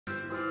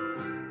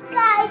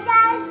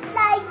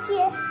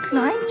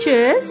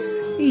Kleintjes.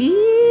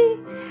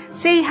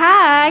 Say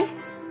hi.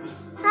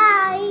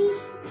 Hi.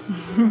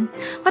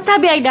 Wat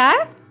heb jij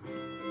daar?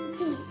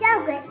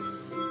 Dinosaurus.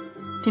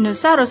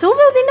 Dinosaurus.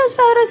 Hoeveel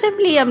dinosaurus heeft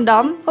Liam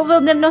dan?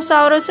 Hoeveel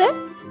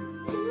dinosaurussen?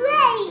 2.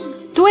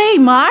 2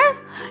 maar.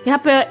 Je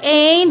hebt er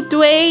 1,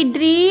 2,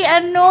 3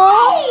 en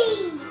nog.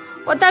 3.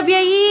 Wat heb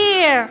jij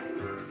hier?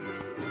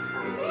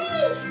 3.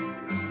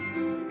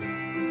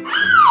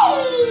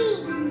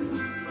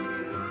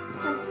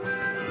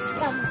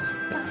 Stop.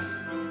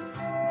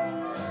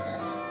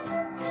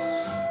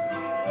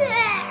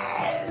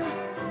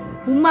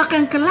 Hoe maakt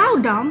een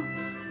klauw dan?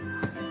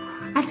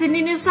 Als een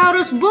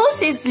dinosaurus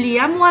boos is,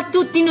 Liam, wat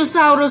doet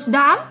dinosaurus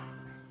dan?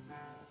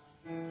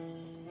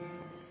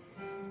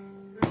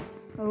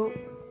 Oh.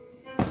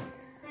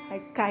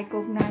 Hij kijkt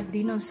ook naar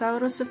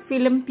dinosaurussen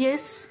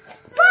filmpjes.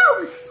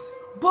 Boos.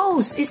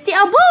 Boos? Is die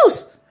al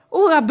boos?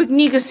 Oh, heb ik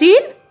niet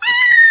gezien.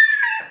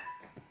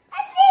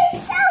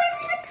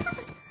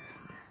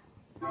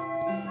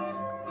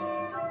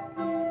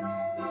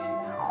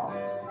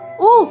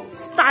 Oh,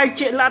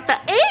 staartje laten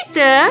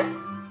eten?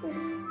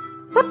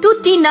 Wat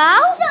doet hij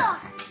nou? Zo.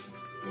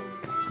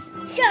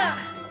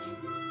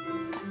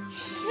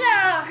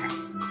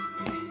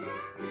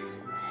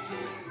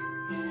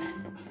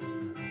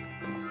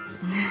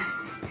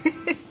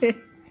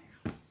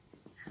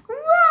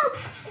 Wow,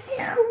 het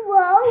is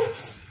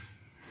groot.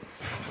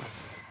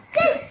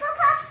 Kijk,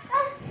 papa.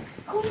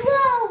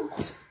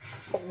 Groot.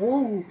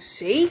 Oh,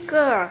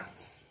 zeker.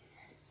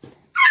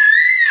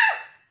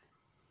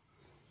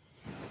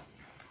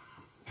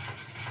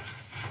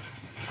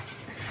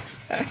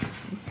 Een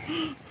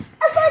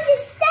soortje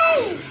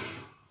steen.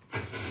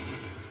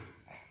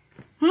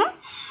 Hm?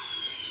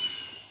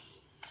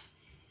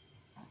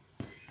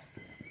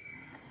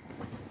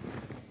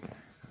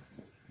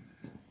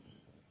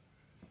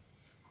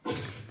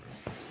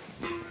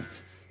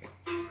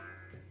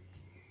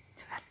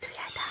 Wat doe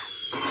jij daar?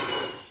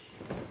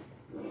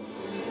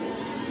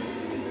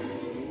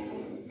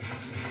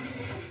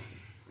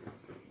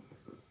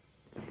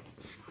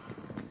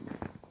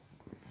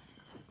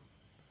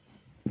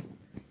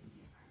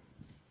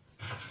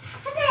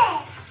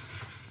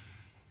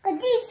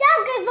 Die zou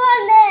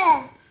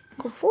gevonden.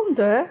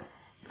 Gevonden?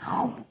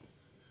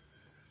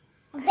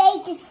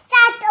 Beetje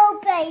staart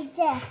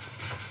opeten.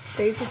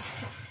 Deze is...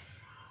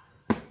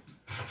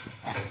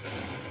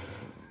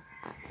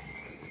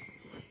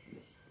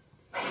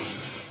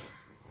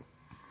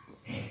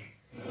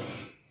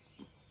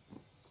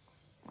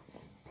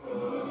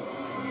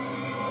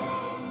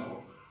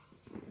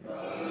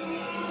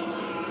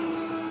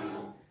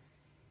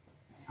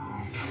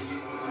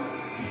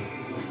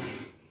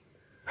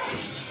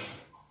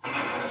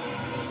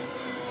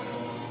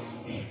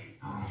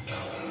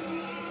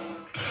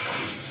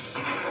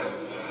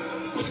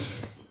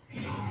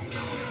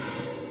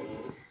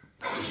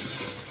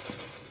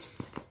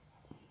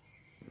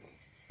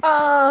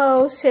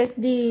 Oh, zegt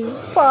die.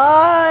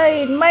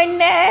 Pijn, mijn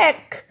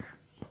nek.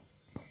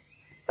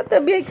 Wat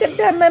heb je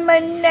gedaan met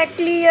mijn nek,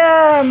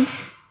 Liam?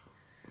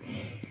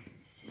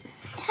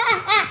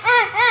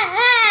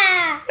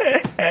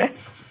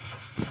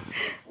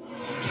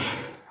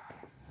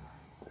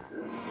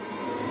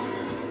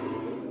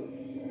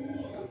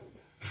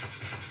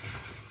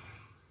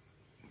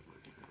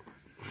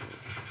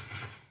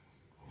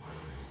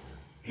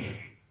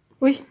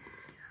 Oei.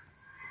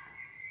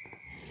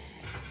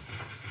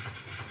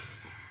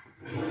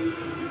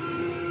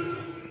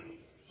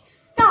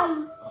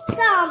 Sam.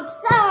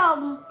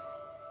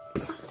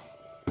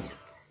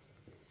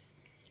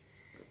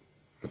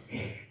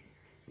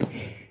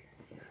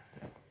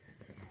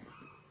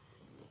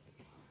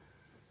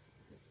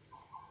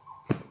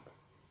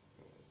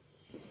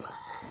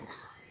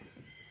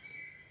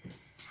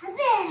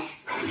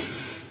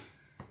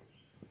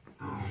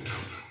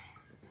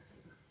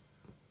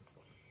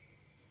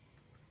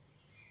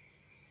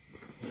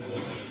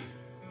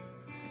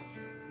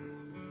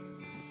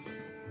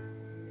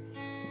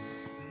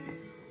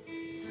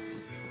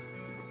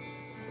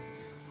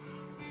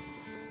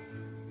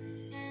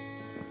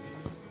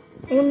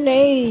 Oh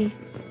nee.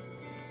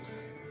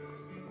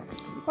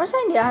 Waar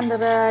zijn die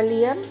andere,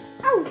 Liam?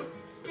 Oh,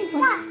 is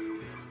dat?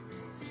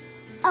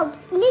 Oh,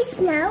 niet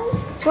snel.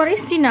 Waar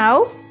is die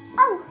nou?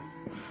 Oh.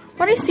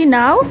 Waar is die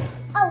nou?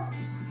 Oh.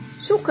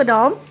 Zoeken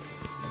dan.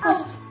 Oh.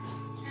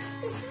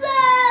 Is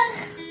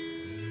weg.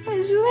 Hij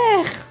is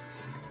weg.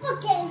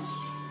 Oké.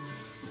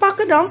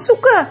 Pakken dan,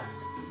 zoeken.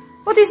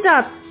 Wat is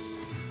dat?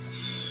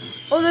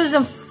 Oh, dat is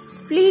een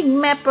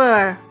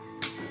vliegmapper.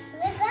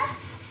 Lekker?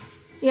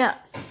 Ja.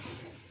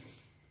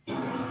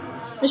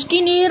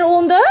 Misschien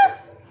hieronder?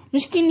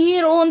 Misschien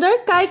hieronder,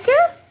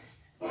 kijken?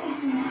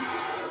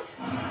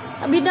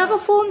 Heb je dat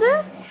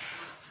gevonden?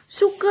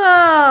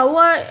 Zoeken.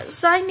 Waar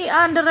zijn die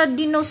andere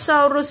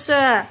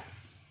dinosaurussen?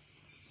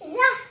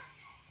 Ja.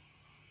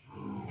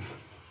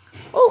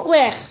 Ook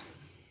weg.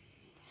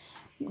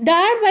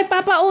 Daar, bij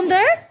papa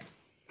onder?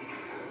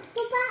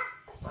 Papa,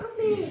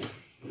 groepen niet.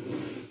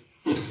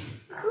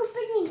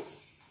 Groepen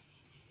niet.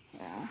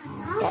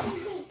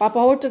 Papa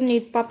hoort het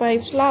niet. Papa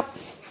heeft slaap.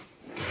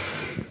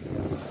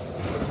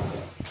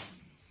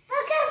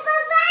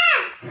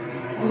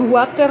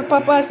 wakker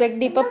papa, zeg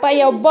die papa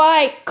jouw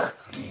buik.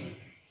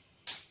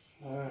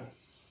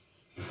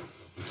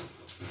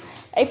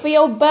 Even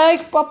jouw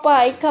buik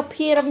papa, ik heb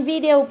hier een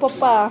video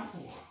papa.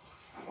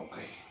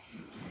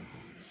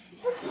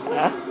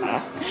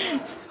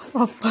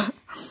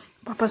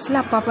 Papa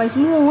slaap, papa is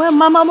moe.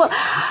 Mama moe.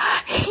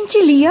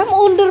 Eentje Liam,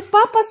 onder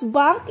papa's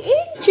bank,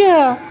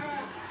 eentje.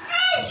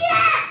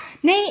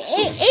 Nee,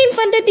 een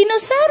van de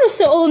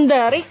dinosaurussen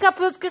onder. Ik heb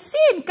het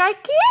gezien, kijk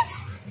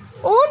eens.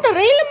 Onder,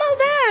 helemaal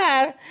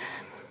daar.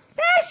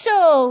 Daar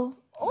zo,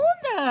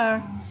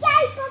 onder.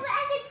 Kijk, papa,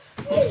 ik heb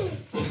het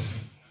zien.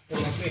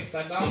 Wat ligt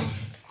daar dan?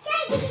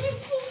 Kijk, ik heb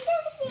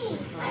het zien.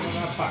 Nou,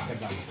 dan pakken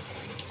dan.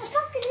 Ik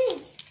pak het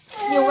niet.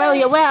 Jawel,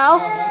 jawel.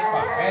 Nou, dan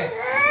pak, hè.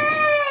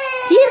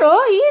 Hier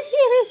hoor,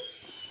 hier.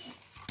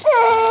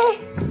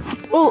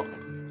 Oh,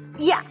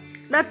 ja,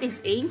 dat is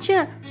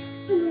eentje.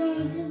 Nee,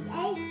 dat is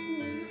echt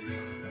niet.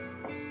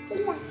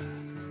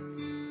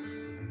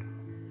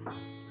 Ja.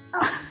 Oh,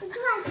 dat is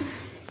waar.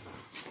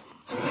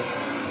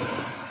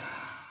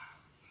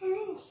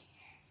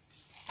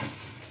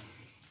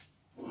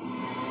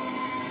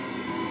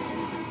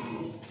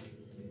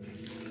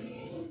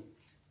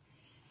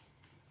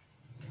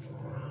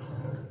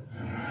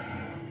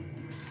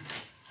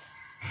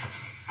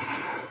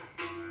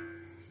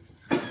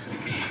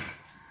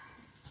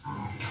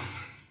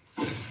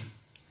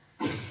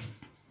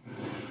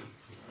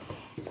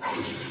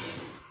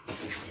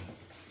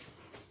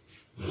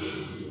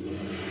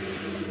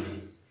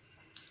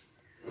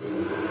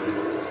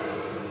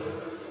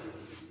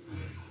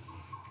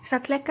 Is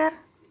dat lekker?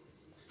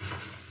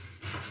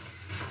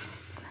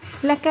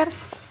 Lekker?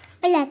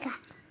 Lekker.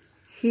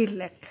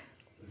 Heerlijk.